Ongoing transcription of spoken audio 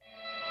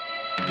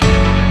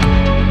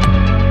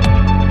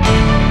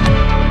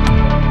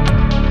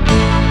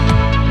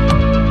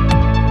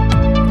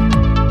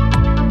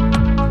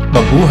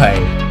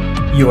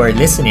Mabuhay! You are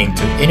listening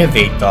to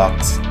Innovate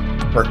Talks,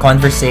 where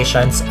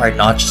conversations are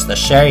not just the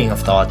sharing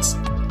of thoughts,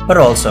 but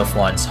also of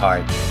one's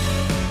heart.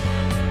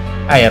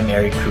 I am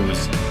Eric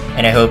Cruz,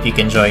 and I hope you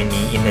can join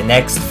me in the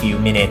next few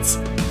minutes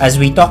as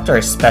we talk to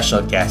our special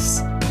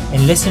guests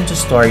and listen to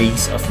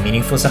stories of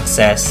meaningful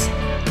success,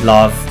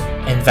 love,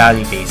 and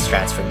value-based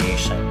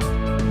transformation.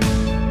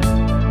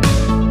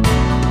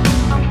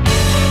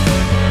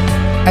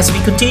 As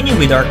we continue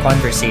with our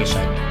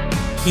conversation,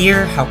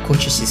 hear how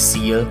Coaches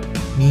Cecile,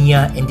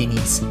 Mia, and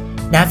Denise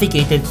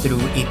navigated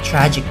through a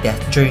tragic death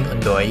during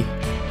Ondoy,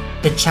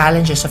 the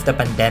challenges of the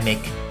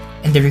pandemic,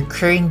 and the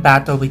recurring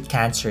battle with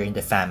cancer in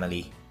the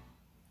family.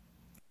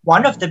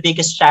 One of the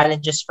biggest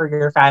challenges for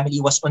your family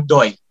was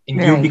Ondoy, and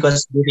you Right.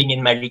 because living in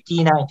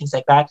Marikina and things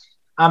like that.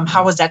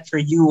 How was that for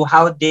you?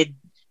 How did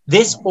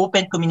this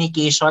open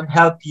communication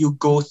help you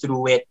go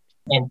through it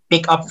and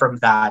pick up from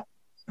that?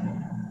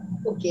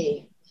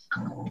 Okay.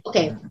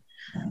 Okay.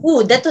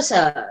 Ooh, that was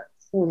a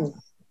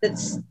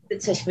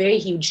that's a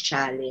very huge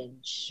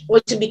challenge.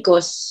 Also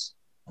because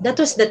that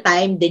was the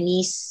time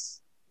Denise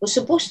was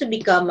supposed to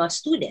become a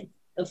student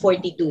of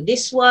 42.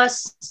 This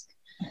was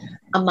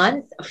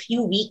a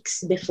few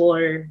weeks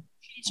before.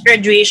 It's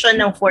graduation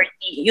ng 40,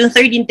 yung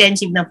third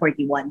intensive ng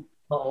 41.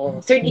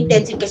 Oo. Third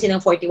intensive kasi ng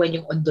 41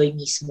 yung Ondoy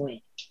mismo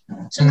eh.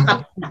 So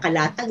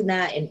nakalatag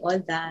na and all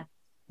that.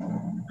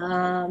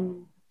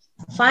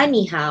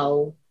 Funny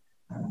how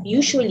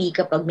usually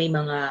kapag may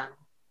mga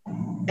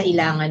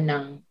kailangan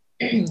ng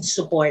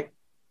support,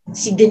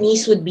 si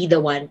Denise would be the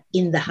one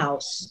in the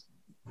house.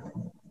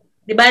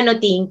 Diba, no,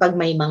 Ting, pag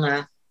may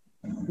mga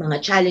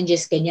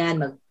challenges ganyan,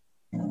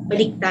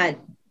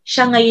 baliktad.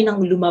 Siya ngayon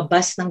ang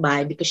lumabas ng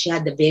bahay because she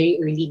had a very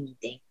early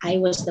meeting.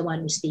 I was the one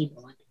who stayed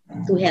on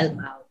to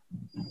help out.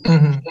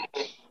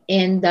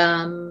 And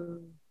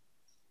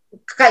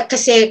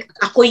kasi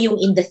ako yung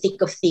in the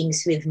thick of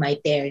things with my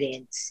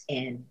parents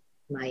and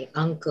my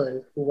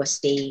uncle who was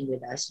staying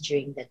with us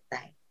during that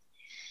time.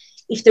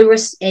 If there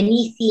was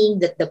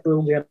anything that the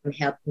program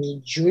helped me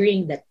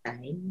during that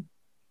time,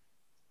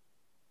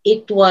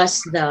 it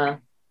was the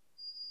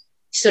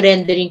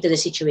surrendering to the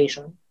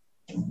situation.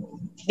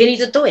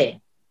 Ganito to eh.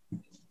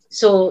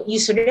 So you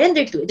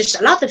surrender to it. There's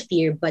a lot of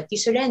fear, but you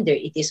surrender.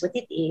 It is what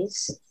it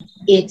is.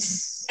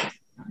 It's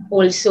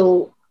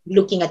also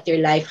looking at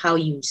your life, how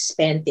you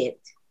spent it.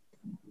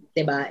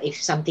 Diba? If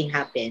something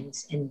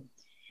happens. And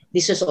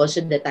this was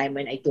also the time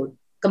when I told,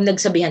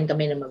 nagsabihan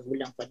kami ng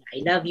magulang ko na,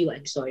 I love you,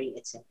 I'm sorry,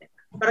 etc.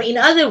 But in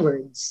other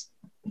words,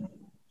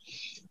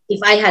 if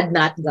I had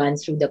not gone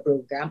through the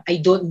program, I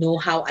don't know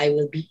how I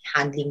will be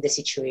handling the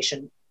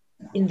situation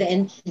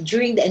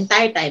during the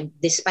entire time,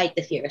 despite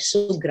the fear,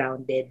 so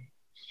grounded.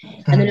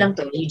 Ano lang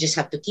to, you just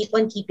have to keep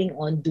on keeping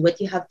on, do what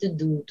you have to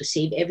do to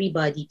save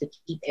everybody, to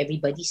keep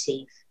everybody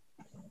safe.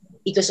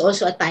 It was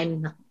also a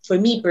time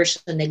for me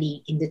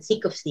personally, in the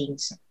thick of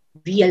things,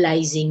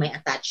 realizing my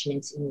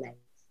attachments in life.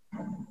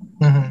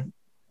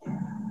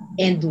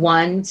 And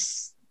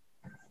once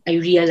I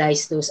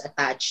realized those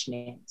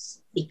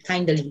attachments, it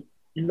kind of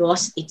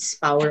lost its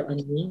power on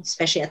me,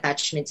 especially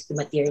attachments to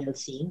material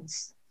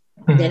things.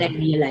 Then I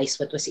realized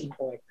what was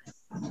important.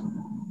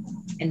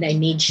 And I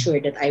made sure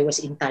that I was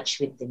in touch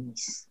with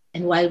Denise.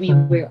 And while we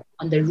were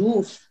on the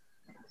roof,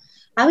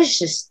 I was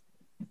just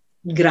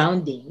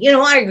grounding. You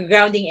know, our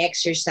grounding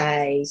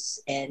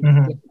exercise.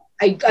 And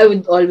I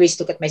would always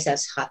look at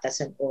myself as hot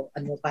as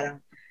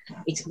parang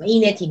it's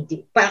mainit,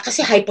 hindi.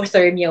 Kasi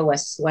hypothermia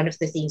was one of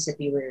the things that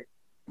we were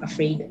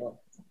afraid of.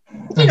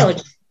 You know,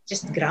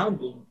 just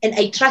grounding. And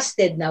I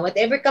trusted na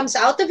whatever comes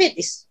out of it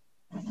is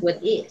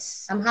what is.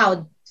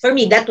 Somehow, for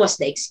me, that was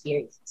the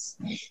experience.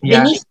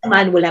 Yeah. Denise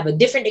naman will have a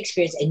different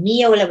experience and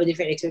Mia will have a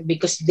different experience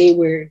because we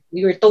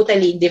were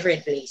totally in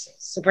different places.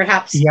 So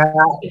perhaps it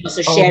was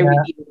to share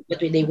with you what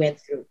they went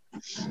through.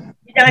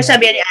 Yung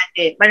sabi ni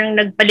ate, parang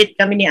nagpalit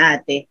kami ni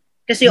ate.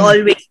 Kasi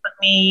always, pag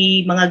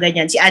may mga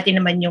ganyan, si ate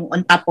naman yung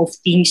on top of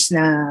things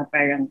na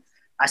parang,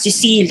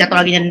 Cecile,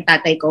 tatawagin niya ng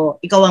tatay ko,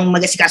 ikaw ang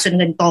mag-asikaso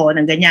ng ganito,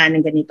 ng ganyan,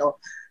 ng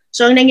ganito.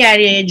 So, ang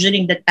nangyari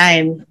during that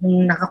time,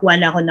 nung nakakuha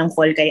na ako ng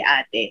call kay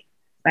ate,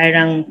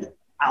 parang,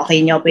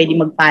 okay, hindi ako pwede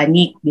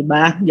mag-panic, di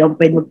ba? Hindi ako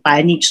pwede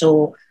mag-panic.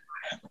 So,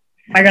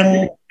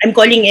 parang, I'm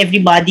calling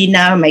everybody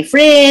na, my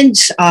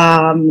friends,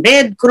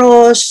 Red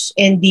Cross,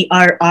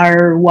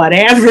 NDRR,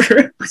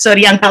 whatever.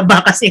 Sorry, ang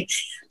haba kasi.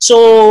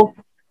 So,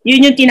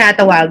 yun yung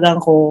tinatawagan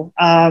ko.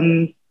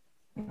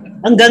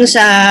 Hanggang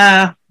sa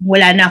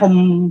wala na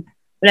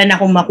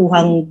akong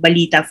makuhang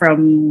balita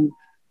from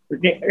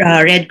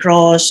Red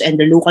Cross and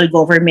the local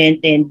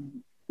government, and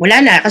wala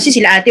na kasi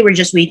sila ate were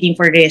just waiting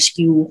for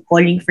rescue,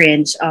 calling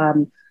friends.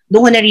 Doon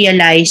ko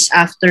na-realize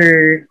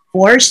after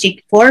 4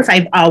 or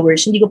 5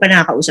 hours hindi ko pa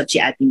nakakausap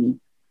si ate ni.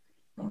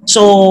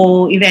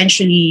 So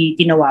eventually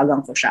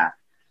tinawagan ko siya.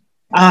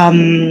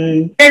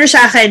 Pero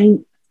sa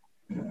akin,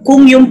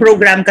 kung yung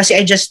program, kasi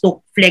I just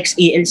took Flex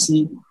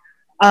ALC,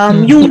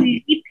 yung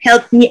it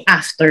helped me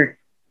after.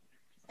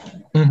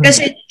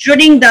 Kasi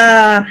during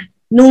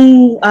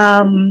nung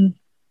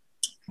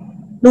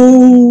nung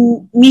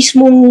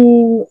mismong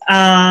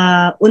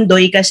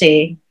Undoy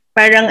kasi,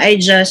 parang I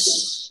just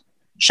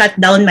shut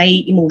down my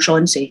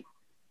emotions eh.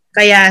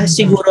 Kaya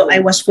siguro I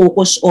was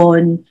focused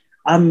on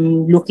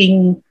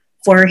looking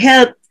for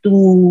help to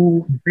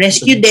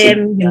rescue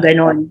them, yung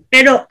ganon.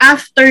 Pero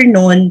after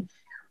nun,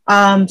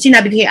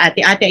 sinabi ko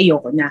kay ate,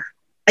 ayoko na.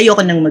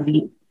 Ayoko nang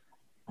mag-leave.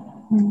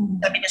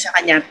 Sabi niya sa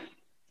kanya.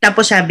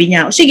 Tapos sabi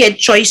niya, sige,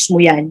 choice mo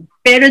yan.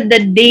 Pero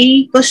the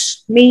day,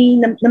 because may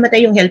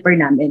namatay yung helper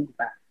namin,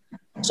 diba?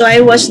 So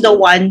I was the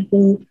one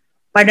who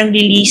parang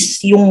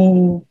release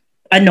yung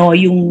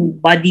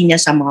body niya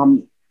sa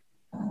mom.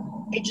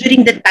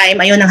 During that time,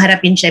 ayaw nang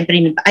harapin, syempre,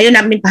 ayaw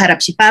namin paharap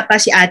si Papa,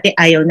 si ate,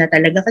 ayaw na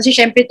talaga. Kasi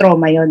syempre,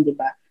 trauma yon, di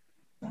ba?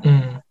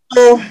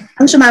 So,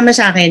 ang sumama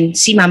sa akin,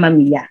 si Mama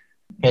Mia.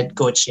 Head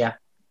coach, yeah.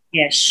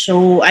 Yes.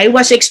 So, I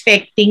was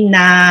expecting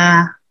na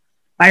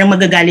parang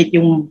magagalit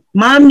yung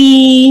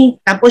mommy.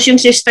 Tapos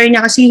yung sister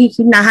niya kasi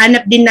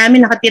hinahanap din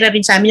namin, nakatira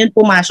rin sa amin yun,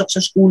 pumasok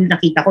sa school,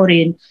 nakita ko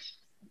rin.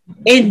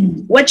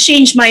 And what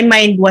changed my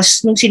mind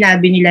was nung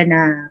sinabi nila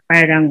na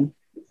parang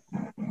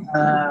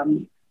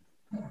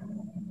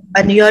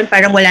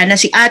parang wala na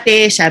si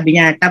ate, sabi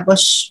niya.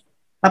 Tapos,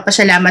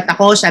 papasalamat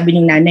ako, sabi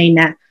ng nanay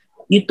na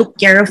you took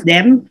care of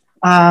them.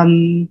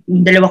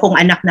 Yung dalawa kong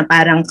anak na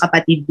parang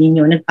kapatid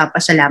ninyo,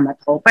 nagpapasalamat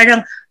ako.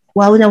 Parang,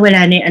 wow,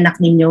 nawala na yung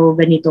anak ninyo,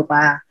 ganito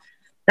pa.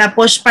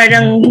 Tapos,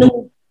 parang,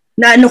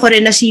 naano ko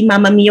rin na si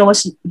Mama Mia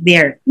was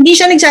there. Hindi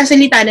siya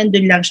nagsasalita,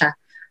 nandun lang siya.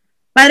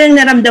 Parang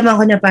naramdaman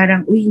ko na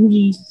parang,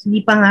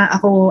 hindi pa nga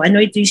ako,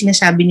 ito yung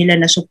sinasabi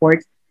nila na support.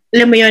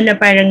 Alam mo yun na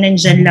parang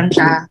nandyan lang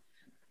siya.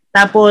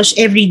 Tapos,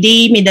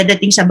 everyday, may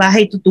dadating sa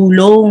bahay,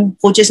 tutulong,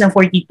 coaches ng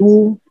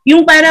 42.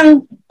 Yung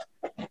parang,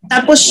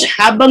 tapos,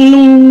 habang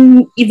nung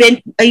event,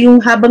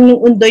 habang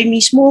nung Undoy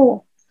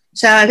mismo,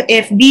 sa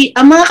FB,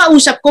 ang mga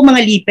kausap ko,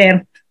 mga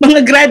liper, mga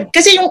grad.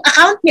 Kasi yung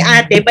account ni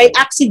ate, by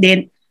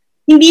accident,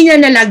 hindi niya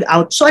na-log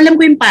out. So, alam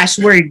ko yung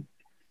password.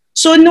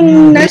 So,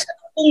 nung nasa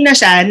tungtong na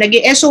siya,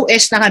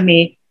 nag-SOS na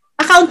kami,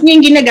 account niya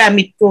yung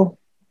ginagamit ko.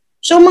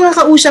 So,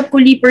 mga kausap ko,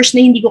 lipers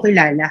na hindi ko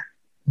kilala.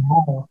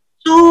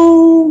 So,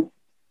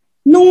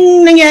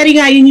 nung nangyari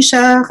nga yun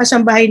sa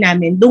kasambahay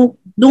namin,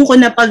 doon ko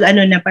na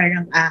na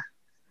parang,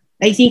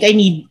 I think I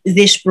need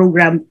this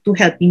program to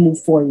help me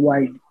move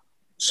forward.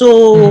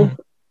 So,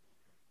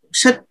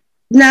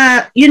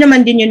 yun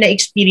naman din yung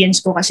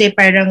na-experience ko kasi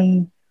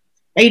parang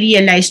I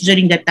realized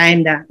during that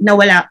time na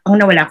nawala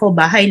ko,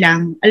 bahay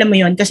lang. Alam mo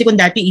yun, kasi kung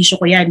dati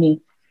issue ko yan eh.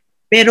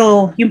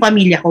 Pero yung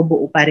pamilya ko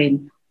buo pa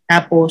rin.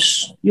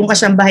 Tapos, yung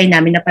kasambahay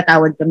namin,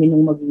 napatawad kami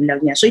ng magulang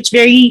niya. So, it's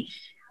very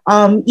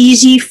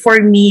easy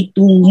for me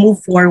to move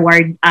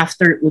forward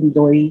after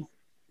Undoy.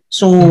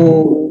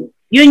 So,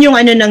 yun yung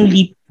ng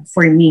leap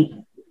for me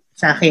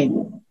sa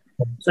akin.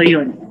 So,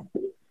 yun.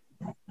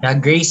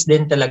 Grace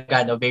din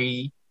talaga, no?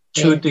 Very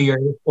true to your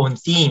own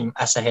theme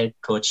as a head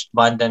coach,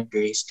 Abundant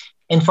Grace.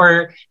 And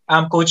for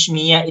Coach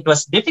Mia, it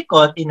was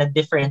difficult in a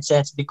different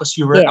sense because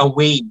you were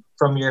away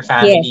from your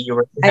family. Yes. You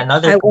were in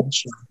another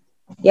country.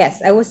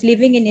 Yes, I was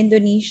living in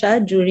Indonesia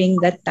during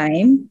that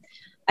time.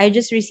 I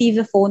just received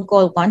a phone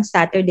call one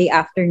Saturday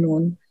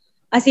afternoon.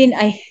 As in,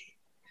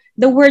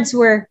 the words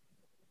were,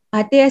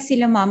 ate,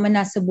 sila mama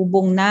nasa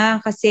bubong na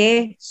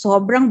kasi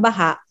sobrang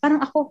baha.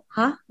 Parang ako,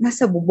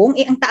 nasa bubong?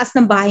 Ang taas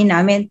ng bahay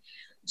namin.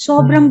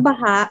 Sobrang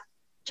baha.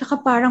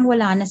 Tsaka parang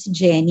wala na si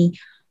Jenny.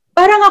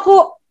 Parang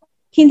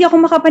hindi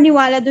ako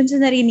makapaniwala dun sa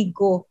narinig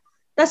ko.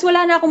 Tapos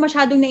wala na ako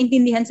masyadong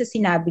naintindihan sa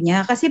sinabi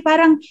niya. Kasi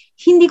parang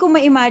hindi ko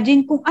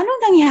ma-imagine kung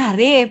anong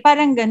nangyari.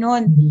 Parang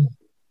ganon.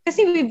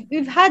 Kasi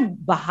we've had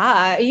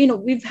baha,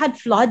 we've had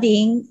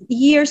flooding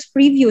years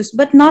previous,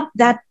 but not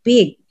that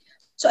big.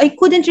 So I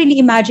couldn't really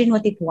imagine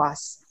what it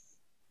was.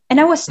 And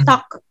I was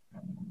stuck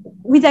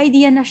with the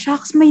idea na,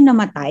 shucks, may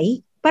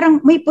namatay.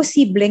 Parang may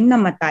posibleng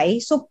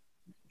namatay. So,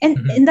 and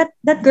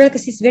that girl,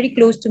 kasi is very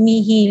close to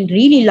me, he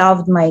really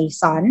loved my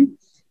son.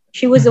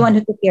 She was the one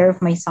who took care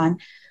of my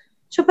son.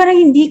 So parang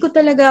hindi ko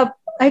talaga,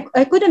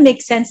 I couldn't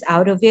make sense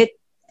out of it.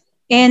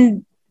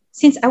 And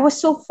since I was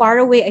so far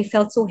away, I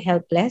felt so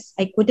helpless.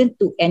 I couldn't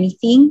do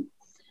anything.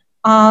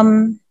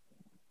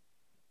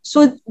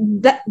 So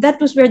that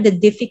was where the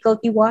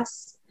difficulty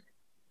was.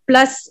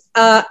 Plus,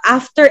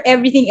 after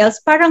everything else,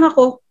 parang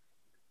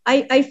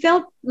I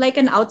felt like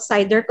an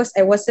outsider because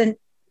I wasn't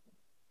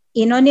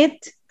in on it.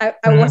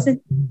 I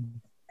wasn't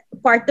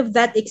part of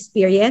that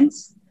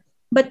experience.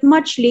 But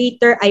much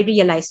later, I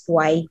realized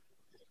why.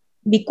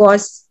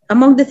 Because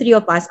among the three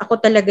of us, ako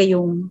talaga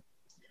yung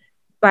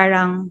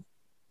parang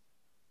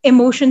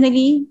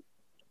emotionally,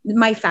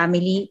 my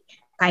family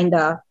kind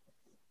of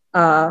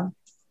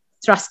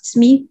trusts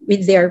me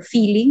with their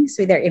feelings,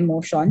 with their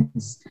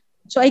emotions.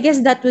 So I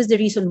guess that was the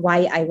reason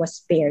why I was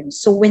spared.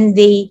 So when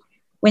they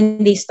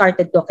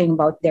started talking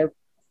about their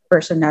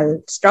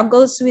personal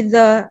struggles with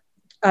the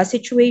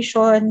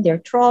situation,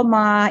 their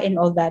trauma and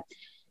all that,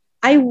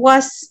 I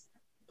was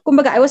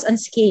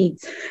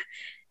unscathed.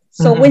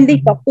 So when they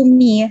talked to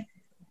me,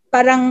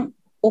 parang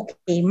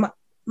okay,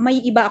 may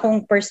iba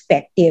akong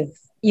perspective,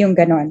 yung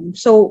ganon.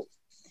 So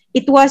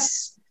it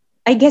was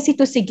I guess it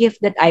was a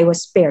gift that I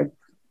was spared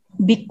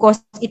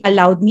because it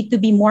allowed me to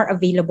be more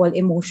available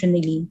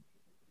emotionally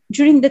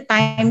during the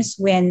times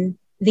when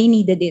they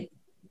needed it.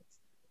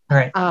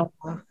 Right.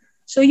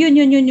 So yun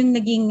yung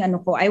naging ano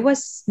ko. I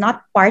was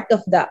not part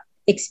of the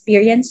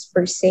experience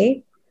per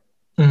se,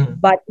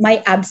 but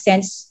my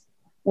absence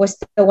was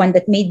the one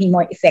that made me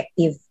more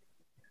effective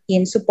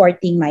in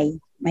supporting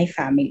my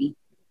family.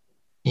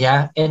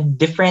 Yeah, and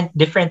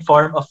different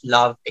form of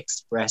love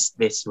expressed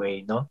this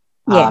way, no?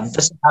 Yes.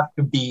 Doesn't have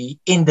to be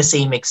in the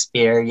same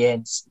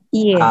experience.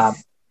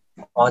 Yes.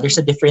 There's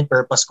a different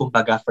purpose,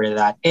 kumbaga, for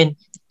that. And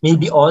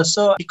maybe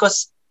also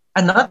because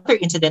another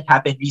incident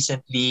happened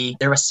recently.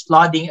 There was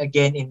flooding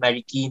again in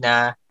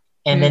Marikina,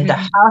 and then the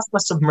house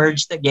was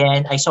submerged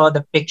again. I saw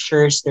the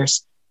pictures.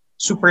 There's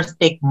super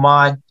thick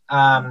mud.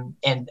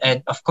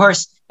 And of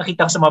course,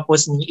 nakita ko sa mga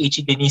posts ni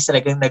H.E. Denise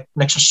talagang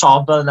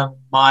nagsha-shovel ng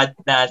mud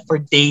na for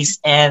days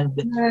and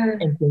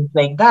things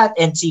like that.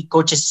 And si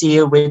Coach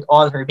Cecile with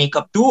all her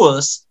makeup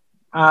tools,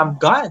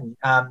 gone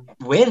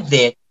with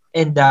it.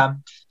 And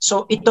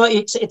so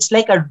it's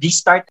like a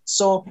restart.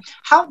 So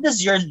how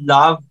does your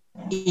love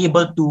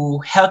able to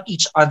help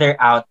each other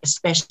out,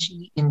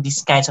 especially in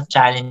these kinds of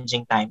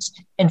challenging times?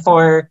 And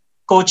for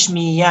Coach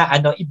Mia,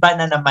 iba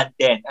na naman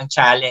din ang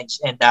challenge.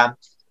 And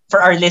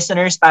for our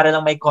listeners, para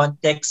lang may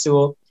context,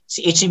 so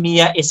si H.E.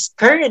 Mia is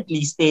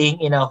currently staying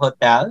in a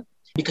hotel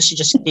because she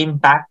just came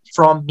back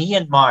from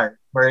Myanmar,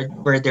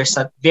 where there's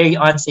a very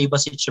unstable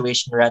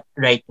situation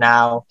right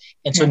now.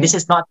 And so this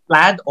is not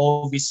planned,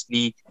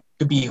 obviously,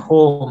 to be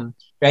home,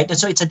 right? And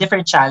so it's a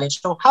different challenge.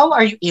 So how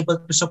are you able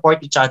to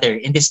support each other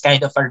in this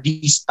kind of a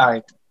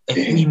restart, if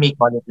we may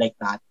call it like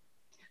that?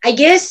 I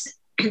guess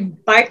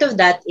part of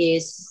that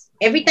is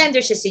every time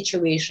there's a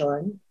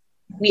situation,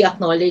 we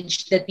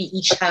acknowledge that we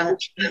each have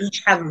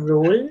a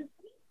role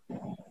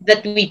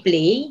that we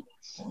play,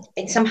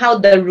 and somehow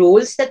the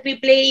roles that we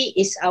play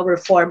is our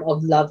form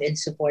of love and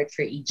support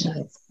for each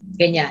other.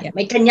 Ganyan.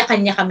 May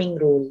kanya-kanya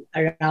kaming role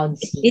around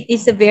scene. It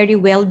is a very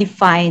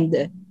well-defined.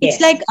 Yes.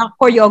 It's like a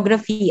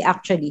choreography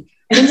actually.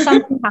 When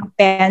something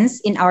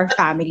happens in our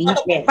family,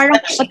 parang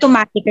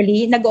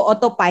automatically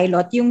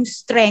nag-autopilot yung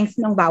strength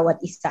ng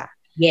bawat isa.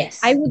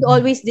 Yes. I would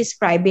always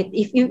describe it,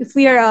 if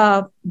we are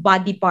a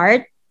body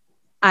part,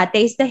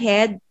 Ate is the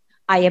head,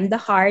 I am the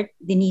heart,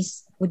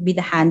 Denise would be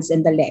the hands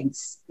and the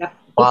legs. Yep.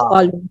 It's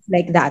always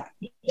like that.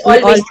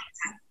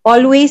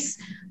 Always.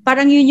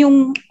 Parang yun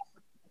yung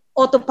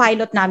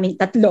autopilot namin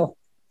tatlo.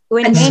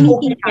 When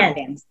anything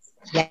happens.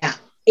 Yeah.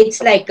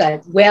 It's like a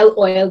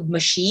well-oiled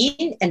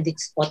machine and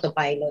it's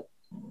autopilot.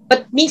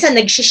 But minsan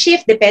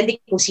nag-shift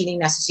depending kung sino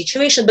yung nasa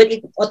situation, but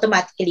it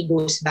automatically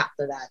goes back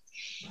to that.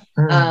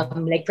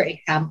 Like for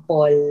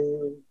example,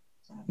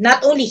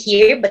 not only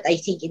here, but I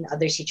think in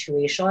other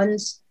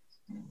situations,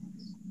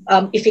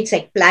 if it's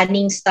like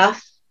planning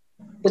stuff,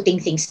 putting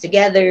things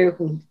together,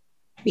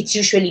 it's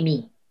usually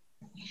me.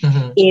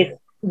 If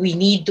we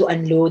need to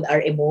unload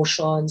our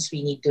emotions,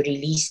 we need to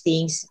release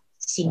things,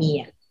 si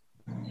Mia.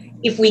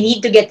 If we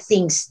need to get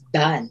things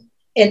done,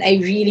 and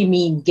I really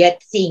mean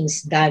get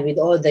things done with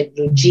all the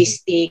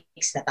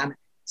logistics,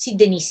 si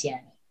Denise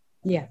yan.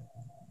 Yeah.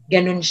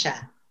 Ganun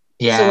siya.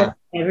 Yeah. So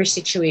whatever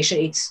situation,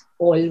 it's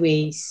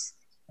always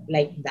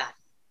like that.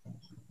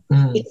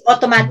 It's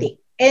automatic.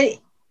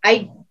 And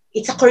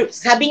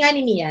sabi nga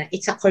ni Mia,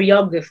 it's a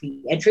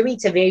choreography. And for me,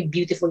 it's a very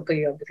beautiful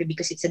choreography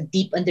because it's a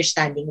deep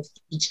understanding of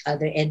each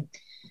other, and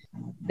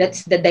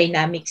that's the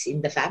dynamics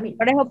in the family.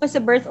 Pareho pa sa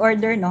birth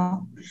order,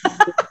 no?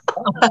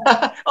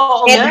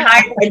 Head,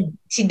 heart, and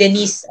si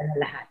Denise,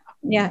 lahat.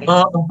 Yeah.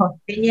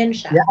 Ganyan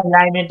siya. The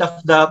alignment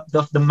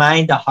of the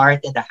mind, the heart,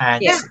 and the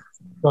hands. Yeah.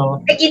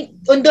 So, like in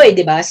Undoy,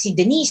 di ba? Si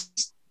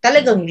Denise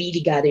talagang really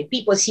gathered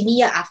people. Si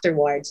Mia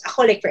afterwards.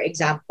 Ako, like for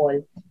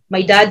example,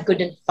 my dad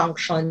couldn't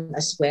function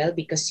as well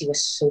because he was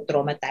so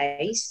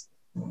traumatized.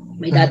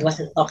 My dad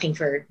wasn't talking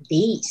for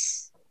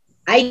days.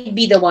 I'd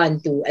be the one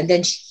to, and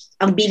then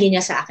ang bili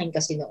niya sa akin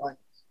kasi noon,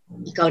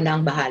 ikaw na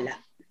ang bahala.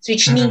 So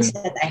which means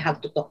that I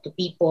have to talk to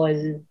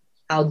people.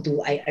 How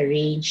do I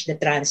arrange the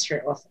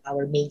transfer of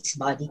our mate's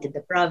body to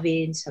the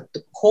province? Have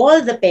to call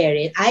the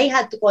parent. I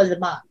had to call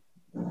the mom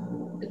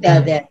to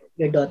tell them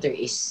your daughter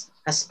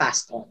has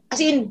passed on.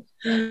 Kasi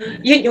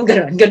yun yung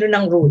ganun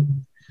ang rule.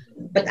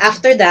 But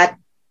after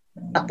that,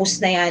 tapos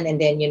na yan, and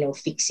then,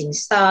 fixing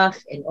stuff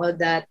and all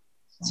that,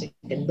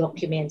 certain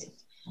documents.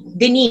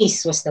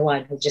 Denise was the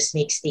one who just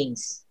makes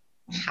things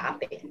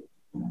happen.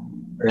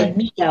 Right. And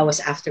Mia was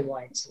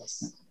afterwards.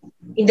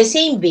 In the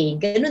same vein,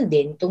 ganun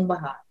din, itong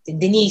baha.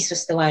 Denise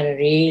was the one who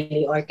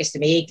really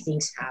orchestrated, make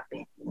things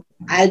happen.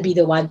 I'll be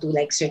the one to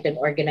certain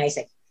organize,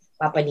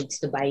 Papa needs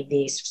to buy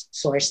this,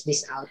 source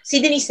this out. Si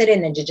Denise na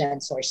rin nandiyan dyan,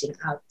 sourcing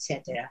out,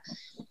 etc.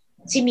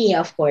 Si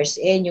Mia, of course,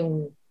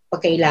 yung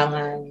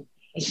pagkailangan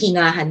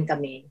hingahan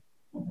kami.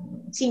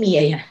 Si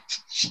Mia yan.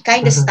 She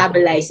kind of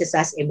stabilizes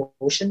us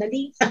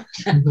emotionally.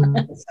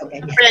 So,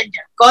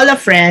 call a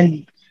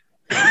friend.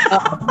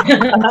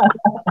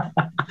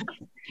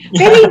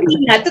 Pero hindi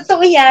na.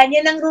 Totoo yan.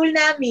 Yan ang rule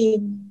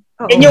namin.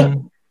 And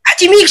yung,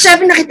 Ate Mig,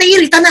 sabi na kita,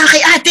 irita na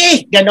kay ate.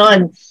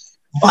 Ganon.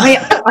 Okay.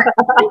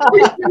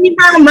 Ni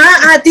mama,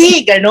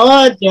 ate,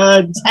 ganon.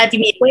 Yun. Ate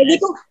Mia.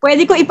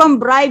 Pwede ko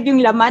ipang-bribe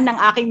yung laman ng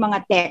aking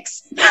mga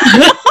text.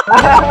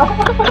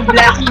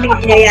 Blacking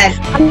niya yan.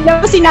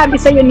 Ano sinabi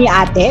sa'yo ni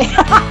ate?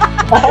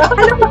 Ano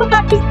ba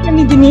sinabi sa'yo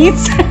ni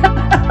Denise?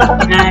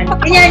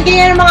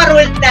 Ganyan ang mga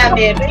rules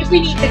namin. But if we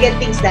need to get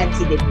things done,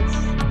 si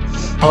Denise.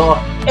 Oh,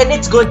 and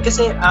it's good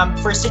kasi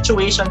for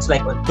situations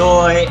like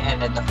Ondoy and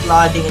then the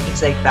flooding and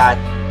things like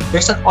that,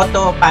 there's an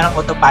parang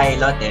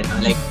autopilot no?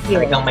 Like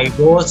talagang may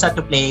roles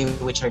to play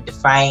which are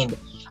defined.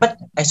 But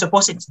I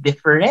suppose it's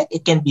different.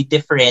 It can be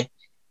different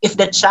if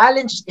the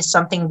challenge is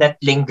something that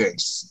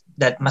lingers,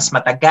 that mas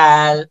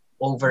matagal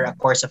over a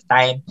course of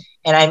time.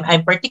 And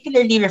I'm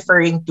particularly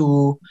referring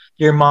to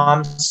your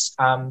mom's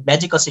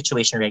medical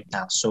situation right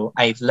now. So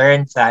I've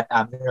learned that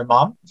your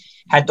mom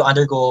had to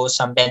undergo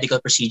some medical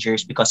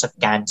procedures because of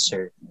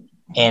cancer.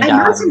 And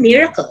That's a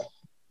miracle.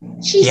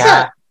 She's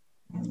a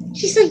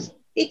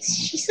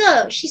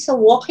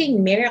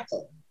walking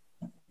miracle.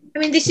 I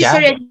mean, this is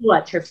already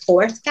what, her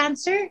fourth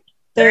cancer?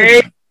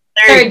 Third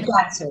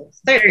cancer.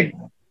 Third.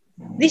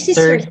 This is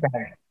her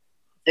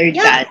third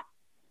cancer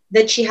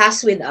that she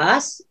has with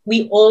us.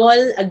 We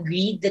all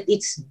agreed that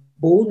it's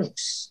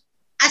bonus.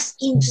 As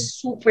in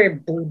super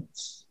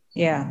bonus.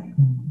 Yeah.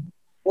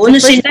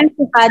 Bonus First time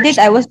I had it,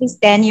 I was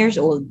just 10 years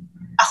old.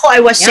 Ako, I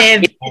was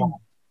 7.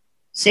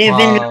 7.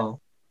 Wow.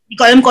 Hindi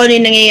ko alam kung ano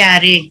yung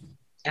nangyayari.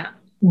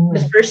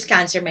 The first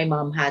cancer my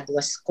mom had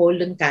was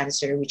colon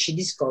cancer, which she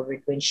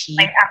discovered when she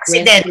by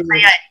accident.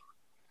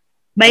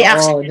 By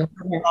accident.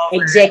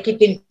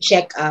 Executive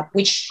checkup,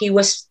 which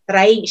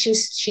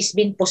she's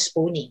been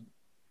postponing.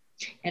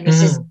 And it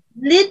was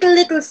this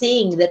little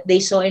thing that they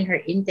saw in her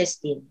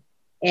intestine.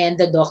 And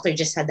the doctor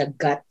just had a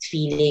gut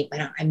feeling,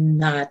 parang I'm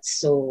not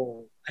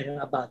so, I don't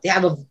know about it. I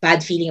have a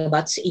bad feeling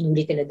about so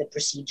inulit nila the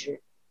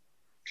procedure.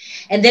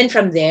 And then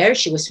from there,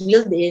 she was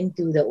wheeled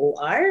into the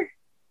OR.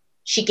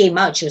 She came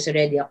out. She was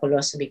already a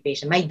colostomy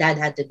patient. My dad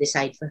had to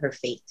decide for her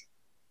fate.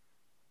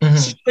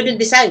 She couldn't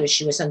decide.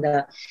 She was on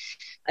the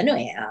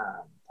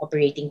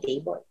operating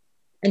table.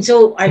 And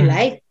so our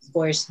life, of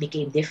course,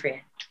 became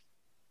different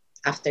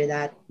after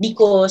that.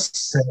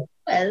 Because,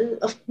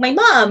 my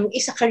mom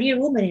is a career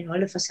woman and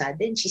all of a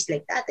sudden, she's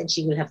like that. And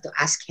she will have to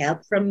ask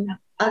help from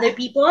other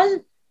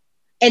people.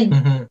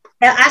 And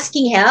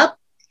asking help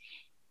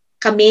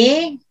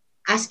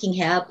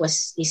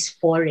is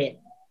foreign.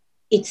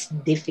 It's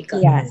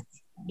difficult. Yes.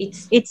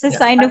 It's a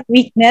sign of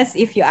weakness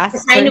if you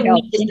ask for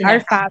help in our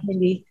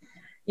family.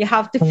 You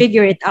have to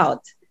figure it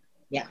out.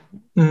 Yeah.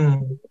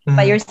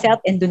 By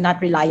yourself and do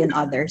not rely on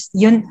others.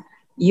 Yun,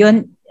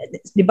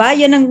 di ba?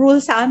 Yan ang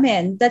rule sa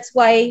amin. That's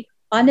why,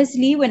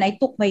 honestly, when I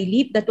took my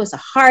leap, that was a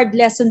hard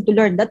lesson to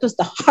learn. That was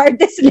the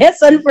hardest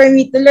lesson for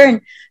me to learn.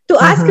 To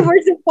ask for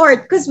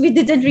support because we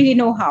didn't really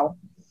know how.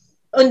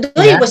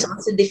 Although it was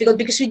also difficult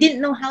because we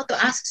didn't know how to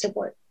ask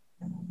support.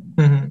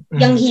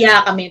 Yang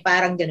hiya kami,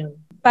 parang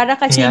ganun. Para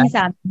kasi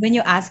when you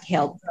ask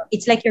help,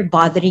 it's like you're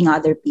bothering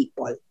other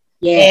people.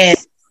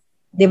 Yes.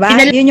 Diba?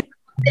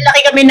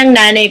 Laki kami ng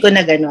nanay ko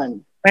na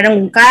gano'n.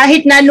 Parang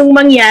kahit na nung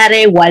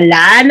mangyari,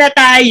 wala na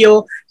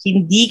tayo,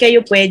 hindi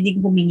kayo pwedeng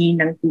humingi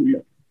ng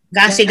tulong.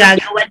 Kasi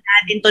gagawan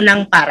natin to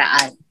ng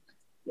paraan.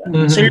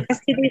 So,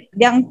 kasi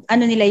yung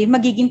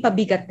magiging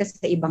pabigat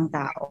kasi sa ibang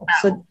tao.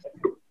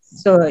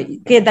 So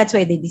that's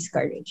why they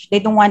discourage. They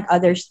don't want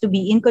others to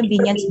be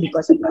inconvenienced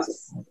because of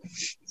us.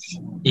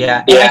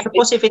 Yeah. I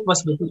suppose if it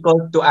was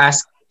difficult to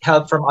ask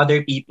help from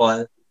other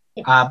people,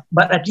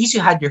 but at least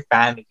you had your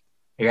family,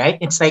 right?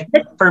 It's like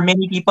for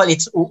many people,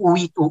 it's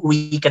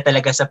uuwi ka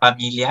talaga sa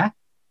pamilya.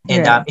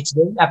 And it's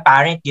very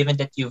apparent given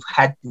that you've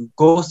had to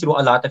go through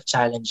a lot of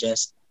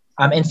challenges.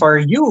 And for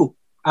you,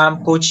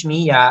 Coach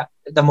Mia,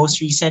 the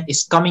most recent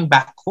is coming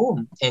back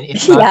home. And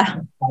it's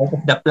not part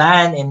of the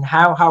plan. And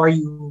how are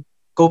you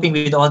coping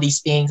with all these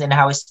things, and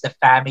how has the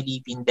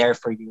family been there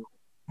for you?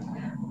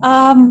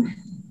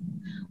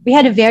 We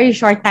had a very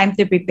short time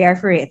to prepare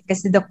for it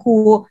because the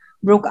coup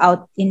broke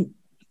out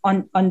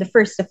on the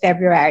 1st of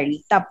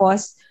February.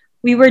 Tapos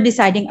we were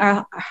deciding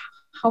how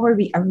are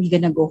we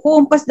gonna go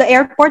home because the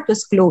airport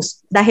was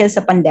closed dahil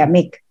sa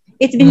pandemic.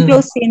 It's been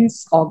closed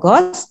since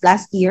August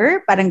last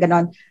year, parang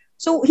ganon.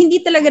 So hindi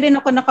talaga rin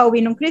ako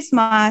nakauwi nung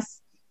Christmas.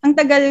 Ang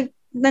tagal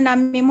na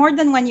namin, more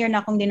than 1 year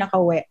na akong di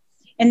nakauwi.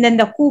 And then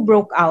the coup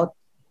broke out.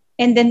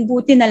 And then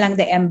buti na lang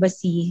the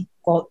embassy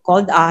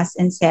called us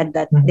and said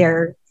that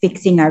they're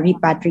fixing a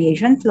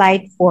repatriation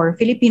flight for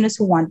Filipinos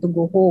who want to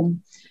go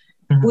home.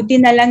 Buti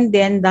na lang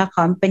din the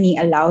company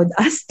allowed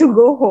us to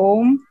go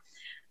home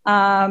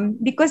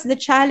because the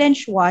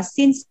challenge was,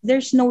 since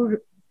there's no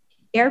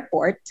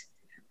airport,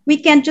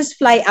 we can't just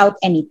fly out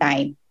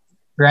anytime.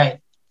 Right.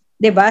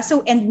 Diba?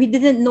 So, and we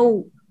didn't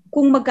know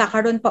kung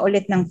magkakaroon pa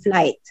ulit ng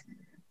flight.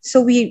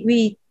 So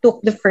we took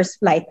the first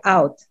flight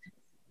out.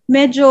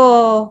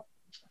 Medyo,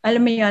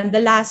 alam mo yun,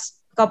 the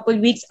last couple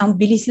weeks, ang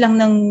bilis lang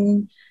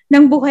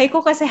ng buhay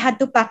ko kasi I had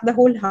to pack the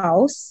whole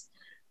house.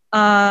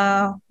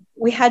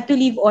 We had to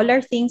leave all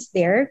our things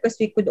there because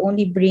we could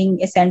only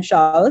bring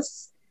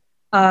essentials.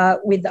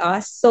 with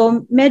us.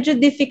 So medyo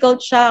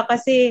difficult siya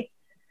kasi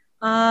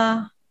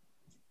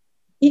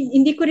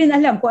hindi ko rin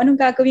alam kung anong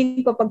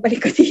gagawin ko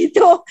pagbalik ko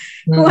dito.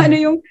 Kung ano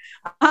yung,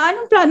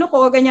 anong plano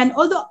ko, ganyan.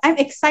 Although I'm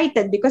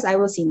excited because I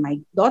will see my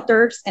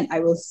daughters and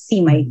I will see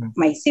my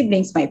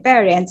siblings, my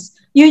parents.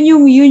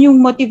 Yun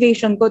yung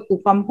motivation ko to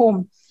come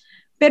home.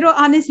 Pero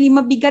honestly,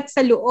 mabigat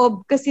sa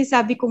loob kasi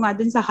sabi ko nga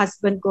dun sa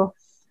husband ko,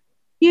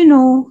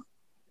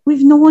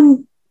 we've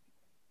known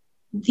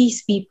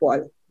these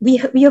people. We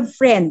have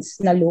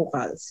friends na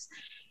locals.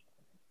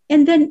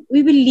 And then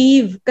we will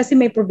leave kasi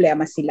may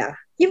problema sila.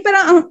 Yung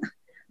parang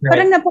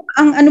parang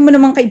ang ano mo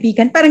namang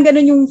kaibigan, parang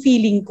ganun yung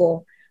feeling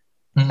ko.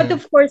 But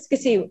of course,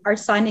 kasi our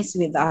son is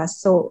with us,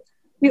 so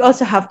we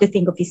also have to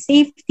think of his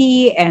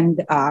safety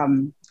and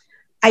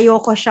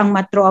ayoko siyang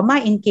matrauma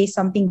in case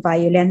something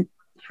violent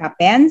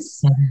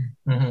happens.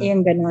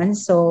 Yung ganun.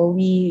 So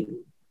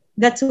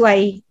that's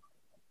why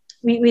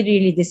we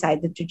really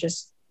decided to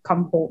just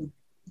come home.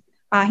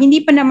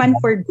 Hindi pa naman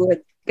for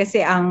good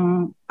kasi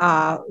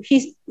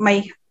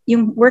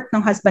yung work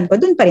ng husband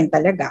ko dun pa rin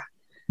talaga.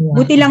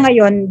 Buti lang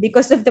ngayon,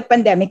 because of the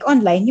pandemic,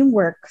 online yung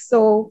work.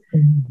 So,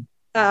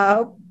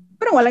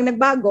 parang walang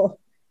nagbago.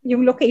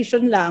 Yung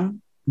location lang.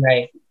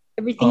 Right.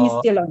 Everything is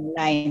still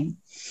online.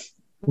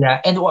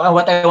 Yeah, and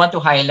what I want to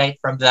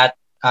highlight from that,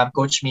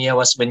 Coach Mia,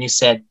 was when you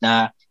said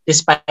na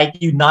despite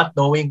you not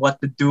knowing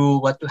what to do,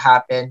 what to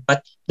happen,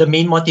 but the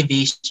main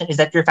motivation is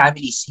that your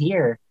family is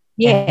here.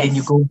 Yes. And then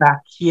you go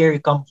back here,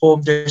 you come home,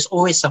 there's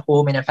always a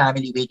home and a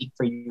family waiting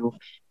for you.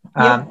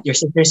 Your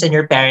sisters and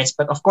your parents,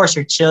 but of course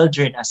your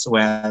children as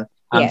well.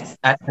 Yes.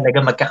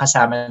 Talaga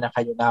magkakasama na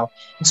kayo now.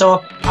 And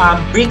so,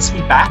 brings me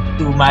back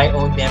to my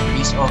own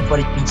memories of what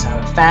it means to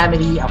have a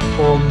family, a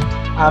home.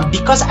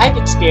 Because I've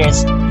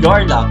experienced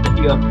your love, the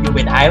two of you,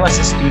 when I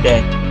was a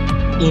student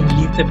in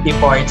Leap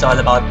 54, it's all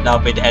about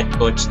love with Head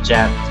Coach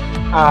Jem.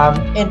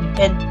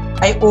 And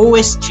I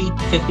always treat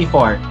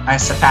 54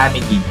 as a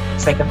family.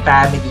 It's like a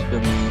family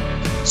to me.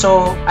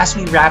 So as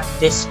we wrap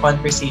this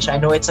conversation, I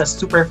know it's a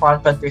super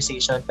fun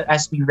conversation, but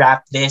as we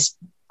wrap this,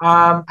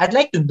 I'd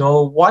like to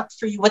know what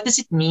does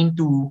it mean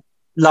to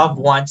love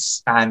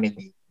one's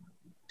family?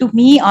 To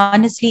me,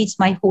 honestly, it's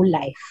my whole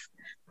life.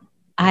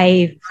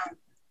 I've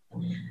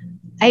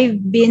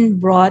been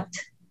brought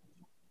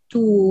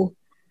to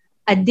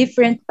a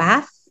different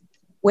path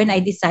when I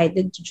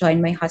decided to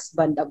join my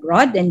husband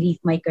abroad and leave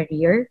my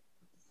career.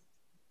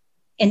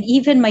 And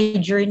even my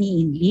journey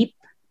in Leap,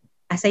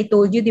 as I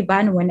told you,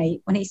 diba, when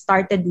I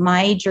started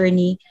my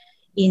journey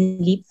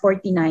in Leap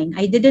 49,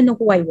 I didn't know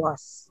who I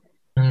was.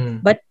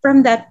 But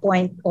from that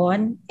point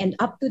on and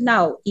up to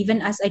now,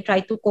 even as I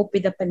try to cope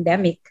with the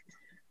pandemic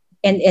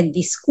and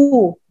this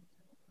school,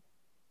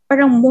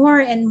 parang more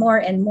and more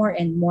and more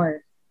and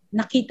more,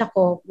 nakita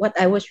ko what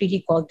I was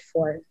really called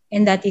for.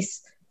 And that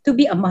is to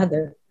be a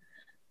mother.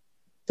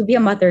 To be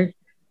a mother,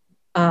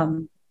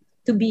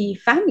 to be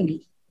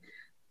family.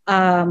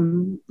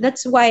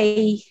 That's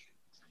why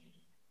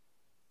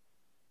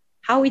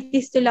how it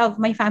is to love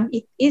my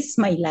family, it is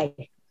my life.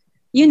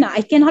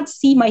 I cannot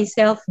see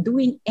myself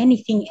doing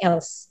anything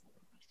else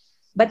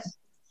but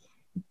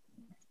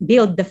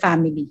build the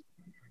family.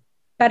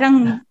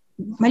 Parang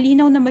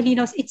malinaw na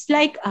malinaw. It's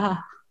like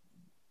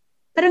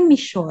parang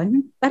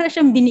mission. Para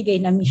siyang binigay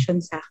na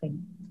mission sa akin.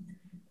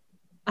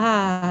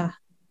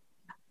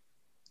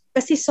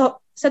 Kasi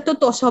sa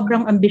totoo,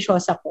 sobrang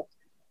ambisyosa ko.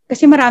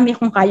 Kasi marami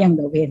akong kayang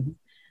gawin.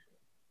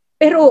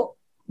 Pero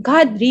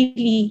God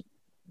really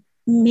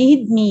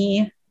made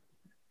me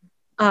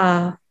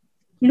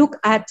look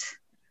at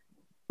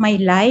my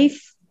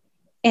life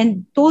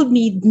and told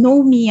me,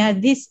 no, Mia,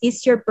 this is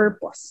your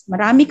purpose.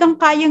 Marami kang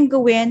kayang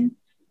gawin,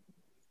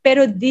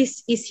 pero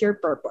this is your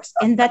purpose.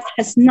 And that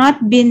has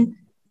not been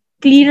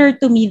clearer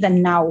to me than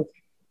now.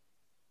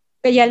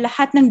 Kaya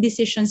lahat ng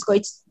decisions ko,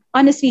 it's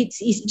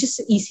just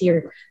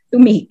easier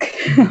to make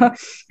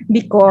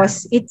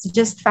because it's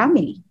just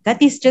family.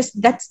 That's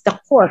the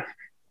core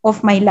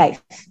of my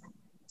life.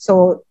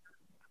 So,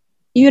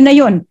 yun na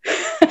yun.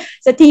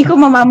 Sa tingin ko,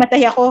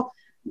 mamamatay ako,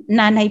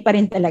 nanay pa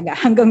rin talaga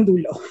hanggang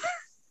dulo.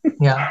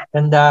 Yeah.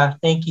 And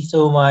thank you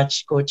so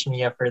much, Coach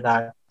Mia, for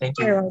that. Thank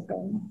you. You're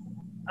welcome.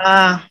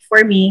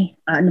 For me,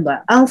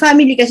 ang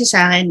family kasi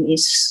sa akin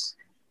is,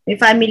 my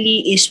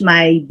family is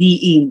my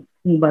being,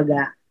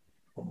 kumbaga.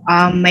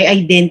 My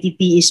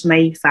identity is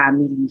my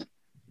family.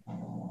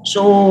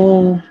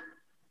 So,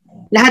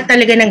 lahat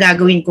talaga ng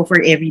gagawin ko for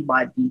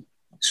everybody.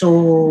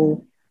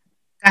 So,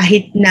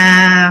 kahit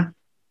na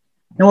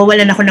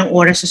nawawalan ako ng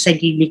oras sa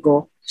sarili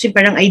ko, kasi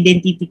parang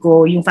identity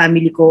ko, yung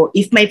family ko,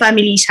 if my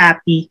family is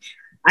happy,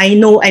 I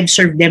know I've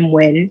served them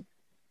well.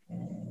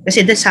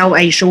 Kasi that's how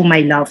I show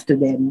my love to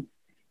them.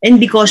 And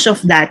because of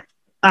that,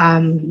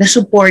 the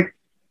support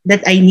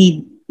that I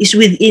need is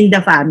within the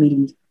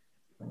family.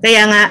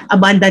 Kaya nga,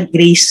 abundant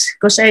grace.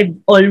 Because I'm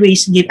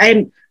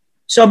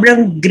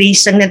sobrang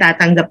grace ang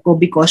natatanggap ko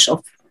because of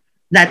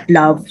that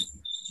love.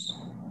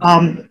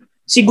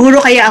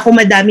 Siguro kaya ako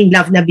madaming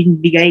love na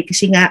binibigay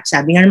kasi nga,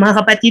 sabi nga ng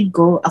mga kapatid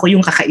ko, ako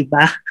yung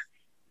kakaiba.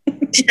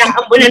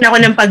 Sinaambulan ako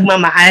ng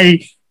pagmamahal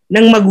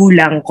ng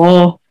magulang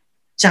ko.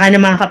 Tsaka ng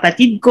mga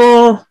kapatid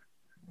ko,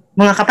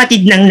 mga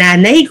kapatid ng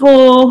nanay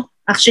ko.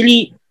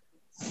 Actually,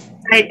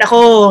 kahit ako,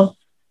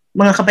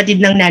 mga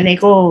kapatid ng nanay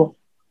ko,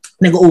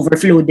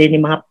 nag-overflow din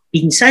yung mga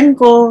pinsan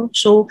ko.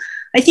 So,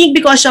 I think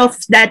because of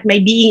that,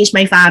 my being is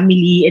my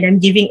family and I'm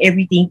giving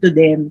everything to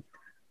them.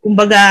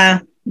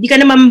 Kumbaga, hindi ka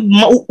naman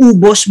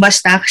mauubos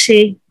basta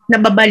kasi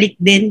nababalik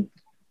din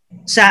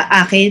sa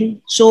akin.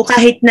 So,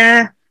 kahit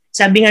na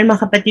sabi nga ng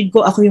mga kapatid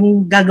ko, ako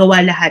yung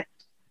gagawa lahat.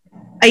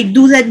 I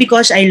do that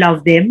because I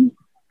love them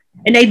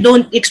and I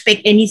don't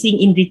expect anything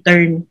in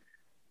return.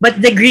 But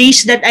the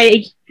grace that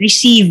I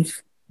receive,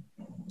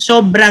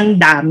 sobrang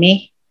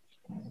dami.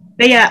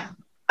 Kaya,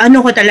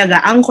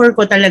 anchor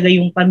ko talaga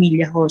yung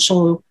pamilya ko.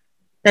 So,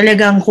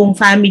 talagang kung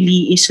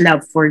family is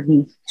love for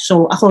me.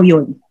 So, ako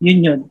yun.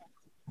 Yun.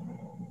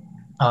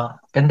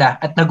 Ganda.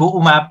 At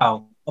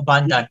nag-uumapaw.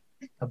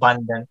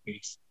 Abundant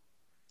grace.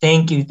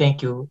 Thank you,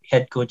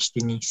 Head Coach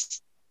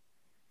Denise.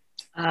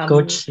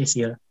 Coach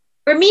Cecile.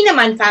 For me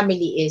naman,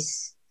 family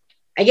is,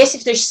 I guess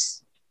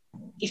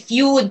if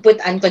you would put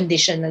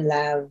unconditional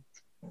love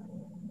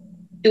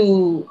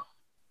to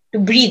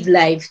breathe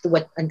life to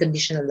what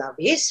unconditional love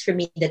is, for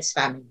me, that's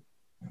family.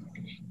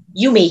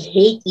 You may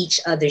hate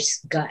each other's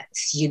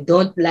guts. You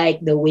don't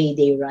like the way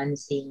they run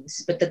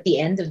things. But at the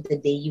end of the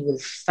day, you will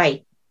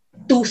fight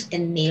tooth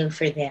and nail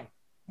for them.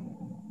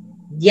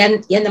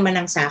 Yan naman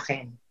ang sa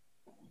akin.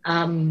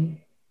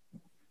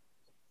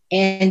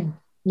 And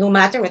no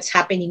matter what's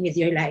happening with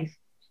your life,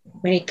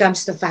 when it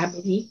comes to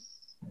family,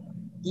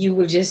 you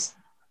will just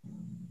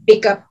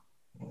pick up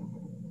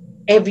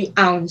every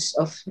ounce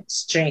of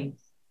strength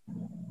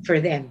for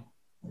them.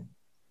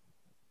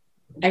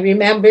 I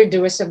remember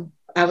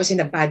I was in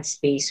a bad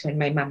space when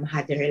my mom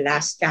had her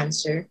last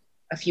cancer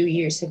a few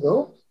years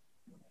ago.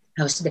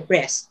 I was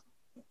depressed.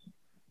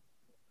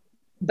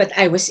 But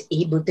I was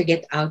able to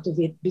get out of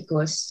it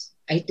because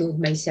I told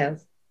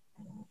myself,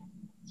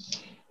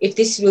 if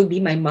this will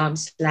be my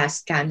mom's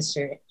last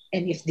cancer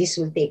and if this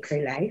will take her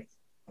life,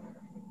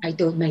 I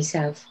told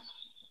myself,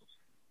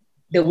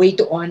 the way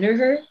to honor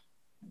her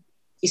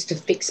is to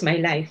fix my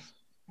life.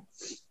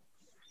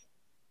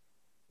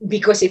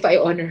 Because if I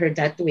honor her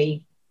that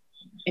way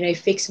and I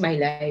fix my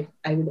life,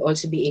 I will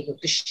also be able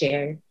to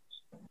share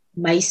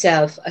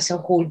myself as a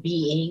whole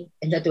being,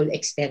 and that will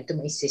extend to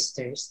my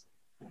sisters.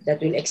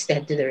 That will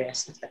extend to the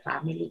rest of the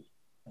family.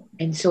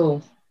 And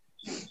so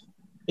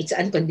it's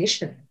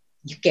unconditional.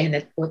 You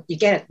cannot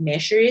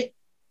measure it.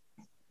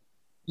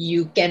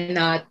 You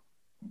cannot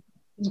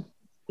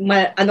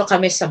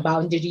kami sa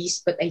boundaries,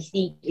 but I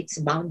think it's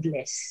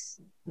boundless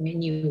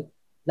when you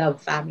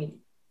love family.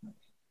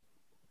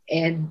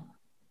 And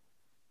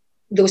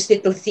those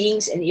little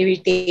things and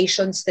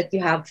irritations that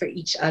you have for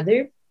each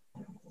other,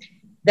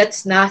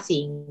 that's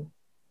nothing.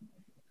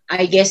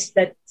 I guess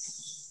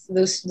that's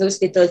those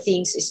little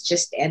things is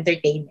just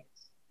entertainment.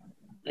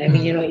 I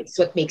mean, it's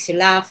what makes you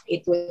laugh.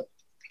 It's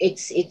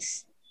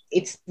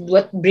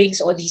what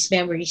brings all these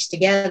memories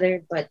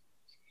together. But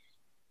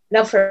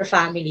love for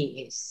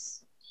family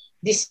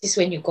this is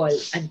when you call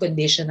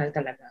unconditional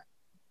talaga.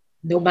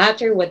 No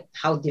matter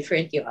how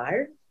different you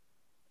are,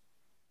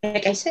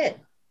 like I said,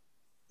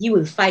 you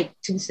will fight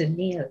tooth and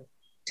nail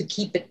to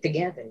keep it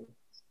together.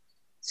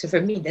 So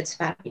for me, that's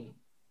family.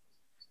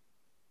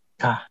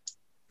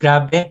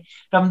 Grabe.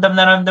 Ramdam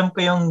na ramdam ko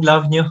yung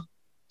love nyo.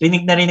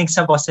 Rinig na rinig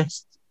sa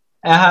boses.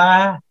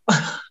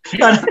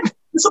 Parang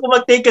gusto ko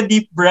mag-take a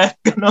deep breath.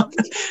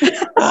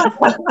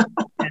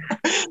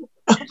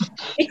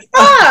 It's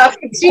tough.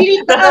 It's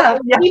really tough.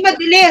 Hindi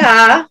madali,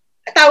 ha?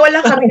 Tawa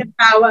lang kami ng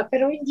tawa,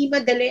 pero hindi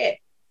madali.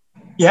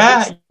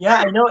 Yeah,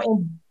 I know.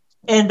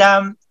 And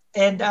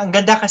ang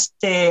ganda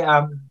kasi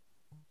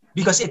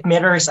because it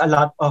mirrors a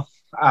lot of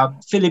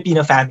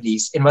Filipino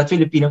families and what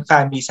Filipino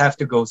families have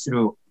to go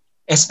through,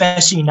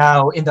 especially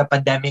now in the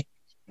pandemic.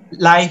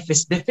 Life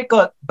is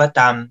difficult, but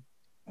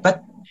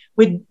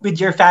with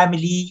your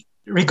family,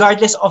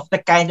 regardless of the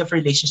kind of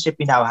relationship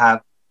you now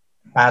have,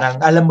 parang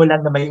alam mo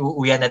lang na may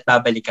uuwian at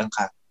babalikan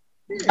ka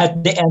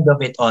at the end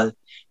of it all.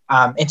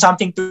 And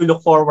something to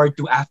look forward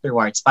to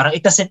afterwards. Parang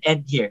it doesn't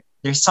end here.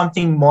 There's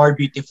something more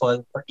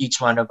beautiful for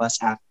each one of us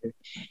after.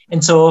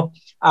 And so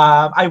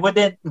I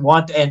wouldn't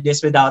want to end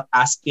this without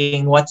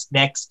asking what's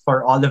next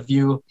for all of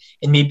you.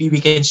 And maybe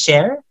we can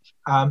share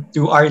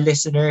to our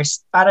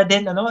listeners para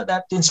din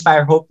that to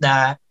inspire hope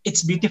na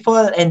it's beautiful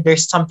and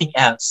there's something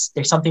else.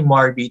 There's something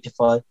more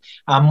beautiful.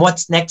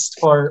 What's next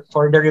for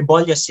the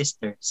Rebellious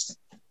Sisters?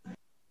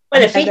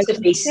 Well, a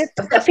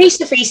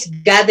face-to-face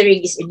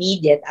gathering is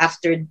immediate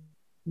after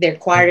their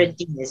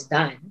quarantine is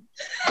done.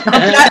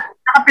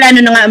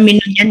 Nakaplano na nga ang menu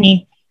yan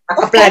eh.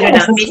 Nakaplano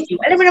na ang menu.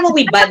 Alam mo naman,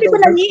 we bad over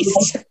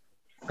food.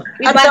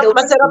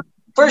 Masarap.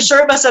 For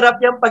sure, masarap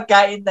yung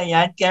pagkain na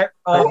yan.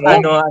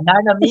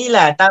 Nana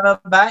Mila. Tama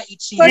ba?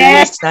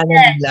 Yes. Nana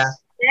Mila.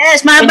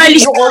 Yes,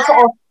 mabalis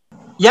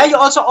you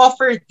also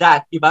offer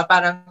that, diba?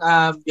 Parang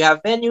you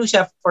have menus,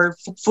 you have for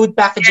food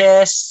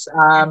packages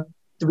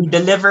to be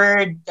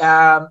delivered.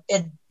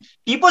 And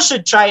people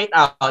should try it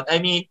out.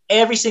 I mean,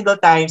 every single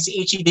time si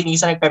H.E.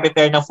 Denise ang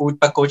nagpe-prepare ng food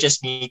pag coaches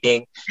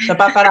meeting,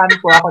 napaparami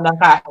po ako ng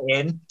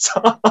kain.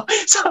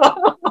 So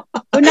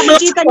Kung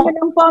nakikita niyo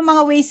lang po ang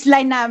mga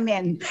waistline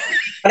namin.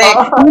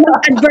 Correct. Yung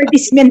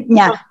advertisement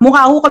niya.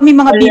 Mukha ko kami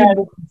mga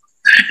billboard.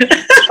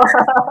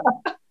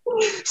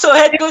 So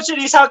head coach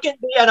Denise, how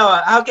can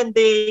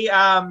they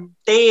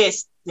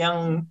taste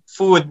yung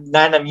food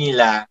na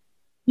Namila?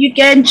 You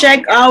can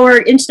check our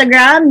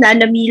Instagram,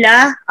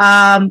 Nanamila,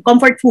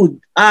 Comfort Food,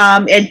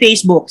 and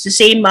Facebook. It's the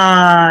same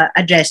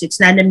address. It's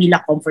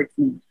Nanamila Comfort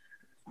Food.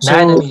 So,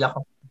 Nanamila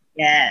Comfort.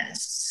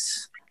 Yes.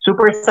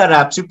 Super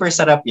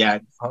sarap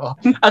yan. Oo.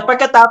 At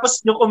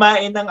pagkatapos nyo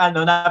kumain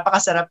ng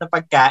napakasarap na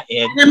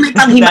pagkain,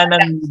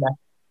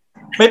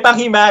 may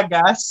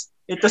panghimagas.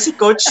 Ito si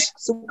Coach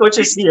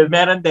Cecile,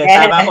 meron din.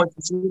 Tama, Coach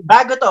Cecile.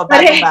 Bago.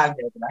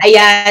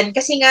 Ayan,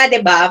 kasi nga,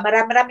 di ba,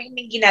 marami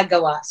kaming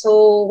ginagawa.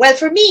 So, well,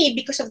 for me,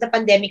 because of the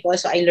pandemic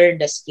also, I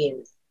learned a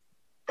skill,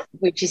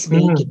 which is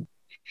baking.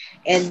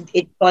 And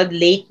it's called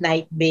Late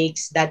Night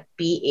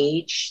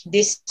Bakes.ph.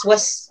 This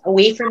was a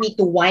way for me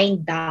to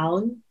wind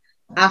down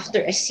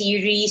after a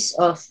series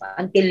of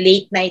until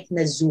late night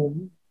na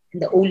Zoom.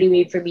 And the only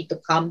way for me to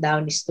calm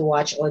down is to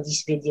watch all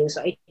these videos.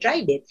 So I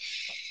tried it.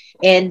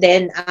 And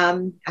then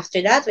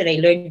after that, when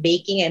I learned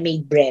baking, I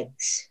made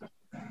breads.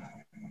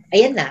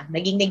 Ayan na,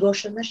 naging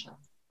negosyo na siya.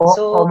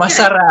 So,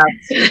 masarap.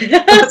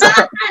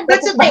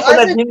 That's what I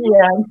also do.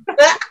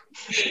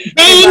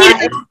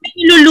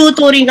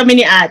 Niluluto rin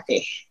kami ni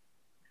ate.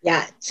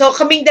 Yeah. So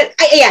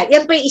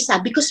yan pa yung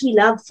isa. Because we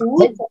love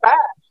food,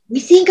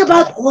 we think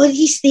about all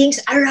these things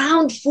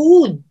around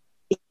food.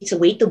 It's a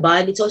way to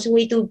bond. It's also a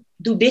way to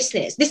do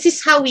business. This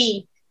is how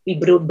we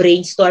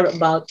brainstorm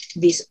about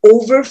this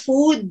over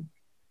food.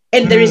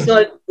 And the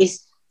result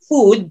is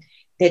food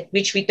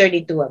which we turn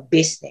into a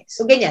business.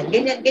 So ganyan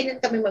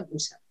kami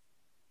mag-usap.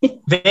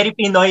 Very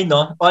Pinoy,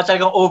 no? O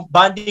talagang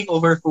bonding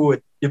over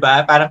food, di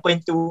ba? Parang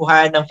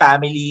kwentuhan ng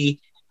family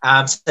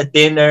sa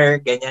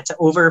dinner, ganyan. Sa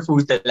over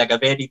food talaga,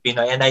 very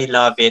Pinoy. And I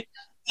love it.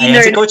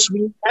 Ayan, si Coach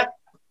Mia.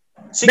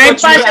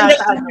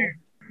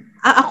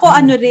 Ako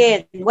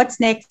rin. What's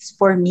next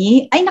for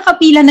me? Ay,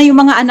 nakapila na yung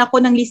mga anak ko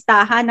ng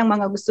listahan ng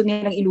mga gusto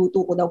nilang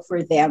iluto ko daw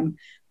for them.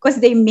 Because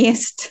they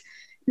missed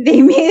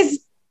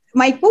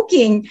my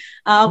cooking.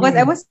 Because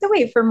I was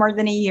away for more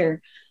than a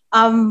year.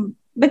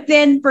 But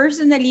then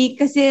personally,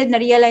 kasi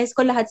na-realize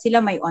ko lahat sila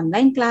may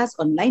online class,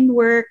 online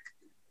work.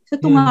 So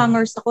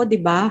tungangers ako,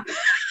 di ba?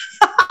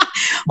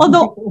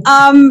 Although,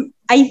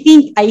 I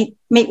think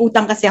may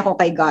utang kasi ako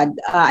kay God.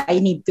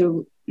 I need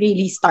to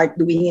really start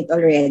doing it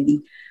already.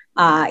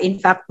 In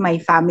fact,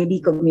 my family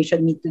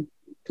commissioned me to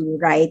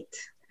write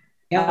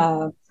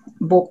a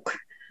book.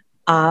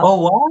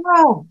 Oh,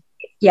 wow!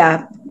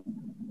 Yeah.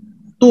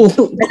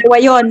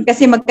 Dalawa yun.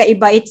 Kasi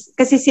magkaiba. It's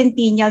kasi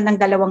centennial ng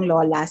dalawang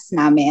lolas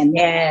namin.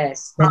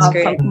 Yes, that's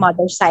great. From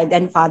mother's side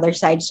and father's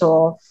side.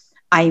 So,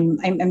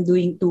 I'm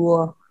doing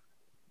 2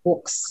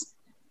 books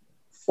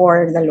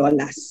for the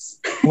lolas.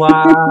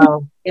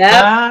 Wow. Yep.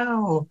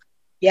 Wow.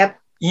 Yep.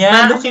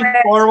 Yeah, looking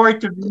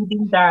forward to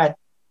reading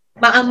that.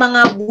 Ang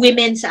mga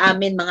women sa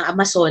amin, mga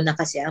Amazona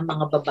kasi ang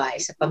mga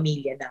babae sa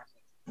pamilya namin.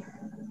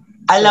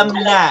 Alam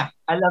na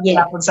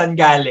kung saan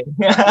galing.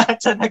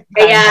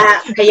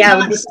 Kaya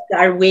this is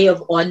our way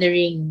of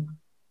honoring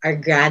our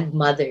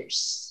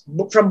grandmothers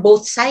from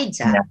both sides.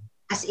 Yeah.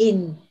 As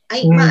in,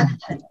 yeah.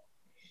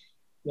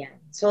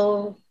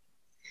 So,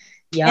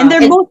 yeah. And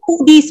they're both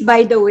foodies,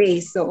 by the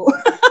way. So,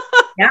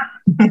 yeah.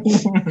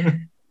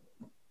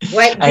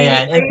 Why,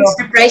 are you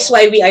surprised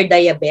why we are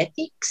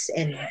diabetics?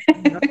 And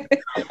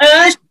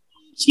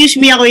Excuse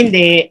me, ako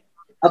hindi.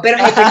 Oh, pero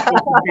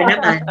hypertension ka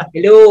naman.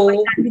 Hello.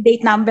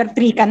 Candidate number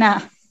 3 ka na.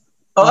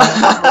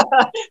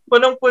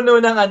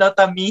 Punong-puno ng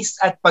tamis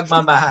at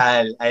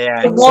pagmamahal.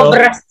 Ayan.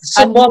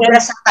 Sumobra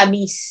sa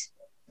tamis.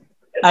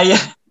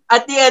 Ayan.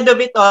 At the end of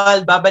it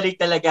all,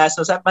 babalik talaga.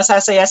 So,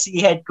 masasaya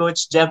si Head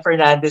Coach Jem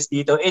Fernandez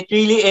dito. It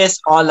really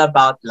is all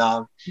about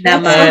love.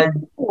 Naman.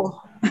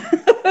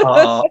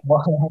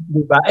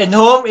 Diba? And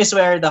home is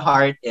where the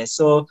heart is.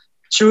 So,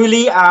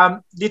 truly,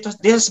 this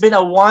has been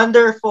a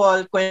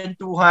wonderful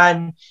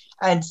kwentuhan.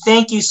 And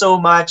thank you so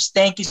much.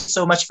 Thank you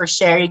so much for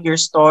sharing your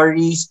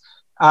stories,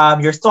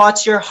 your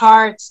thoughts, your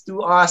hearts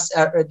to us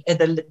and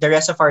the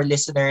rest of our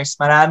listeners.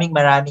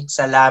 Maraming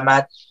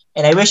salamat.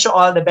 And I wish you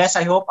all the best.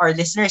 I hope our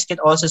listeners can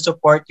also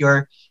support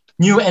your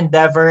new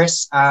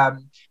endeavors.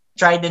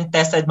 Tried and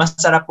tested.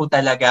 Masarap po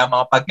talaga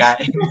mga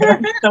pagkain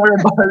ng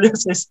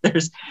Rebellious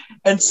Sisters.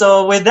 And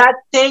so with that,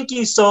 thank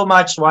you so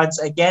much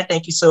once again.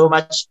 Thank you so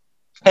much,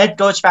 Head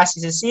Coach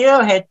Pastor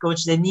Cecile, Head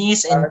Coach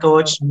Denise, and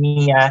Coach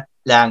Mia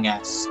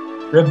Langas.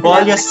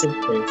 Rebellious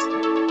Sisters.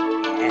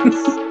 Yes.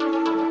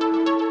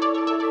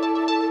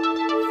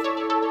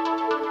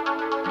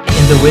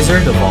 In The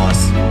Wizard of Oz,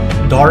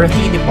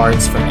 Dorothy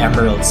departs from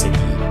Emerald City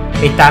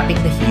by tapping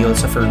the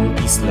heels of her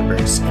ruby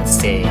slippers and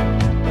saying,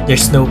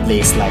 "There's no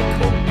place like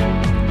home."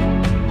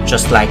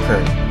 Just like her,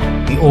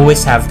 we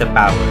always have the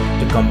power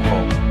to come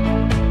home.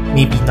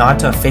 Maybe not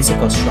to a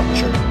physical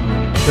structure,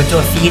 but to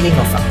a feeling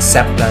of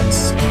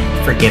acceptance,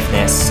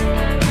 forgiveness,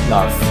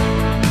 love.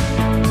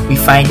 We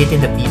find it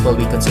in the people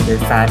we consider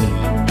family,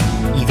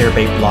 either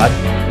by blood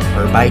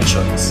or by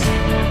choice.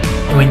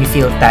 And when you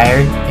feel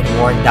tired and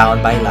worn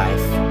down by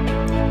life,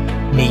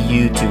 may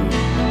you too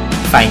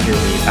find your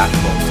way back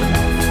home to love.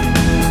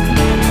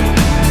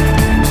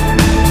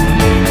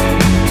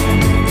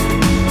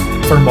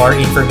 For more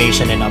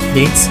information and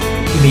updates,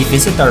 you may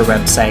visit our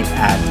website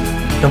at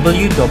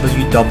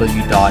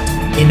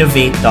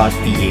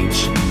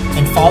www.innovate.ph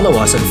and follow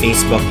us on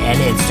Facebook and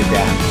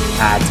Instagram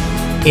at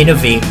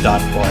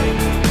innovate.org.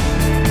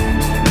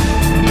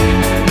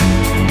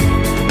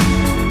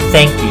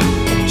 Thank you,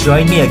 and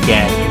join me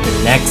again in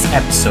the next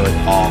episode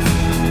of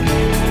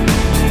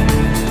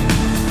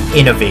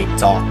Innovate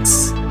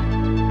Talks.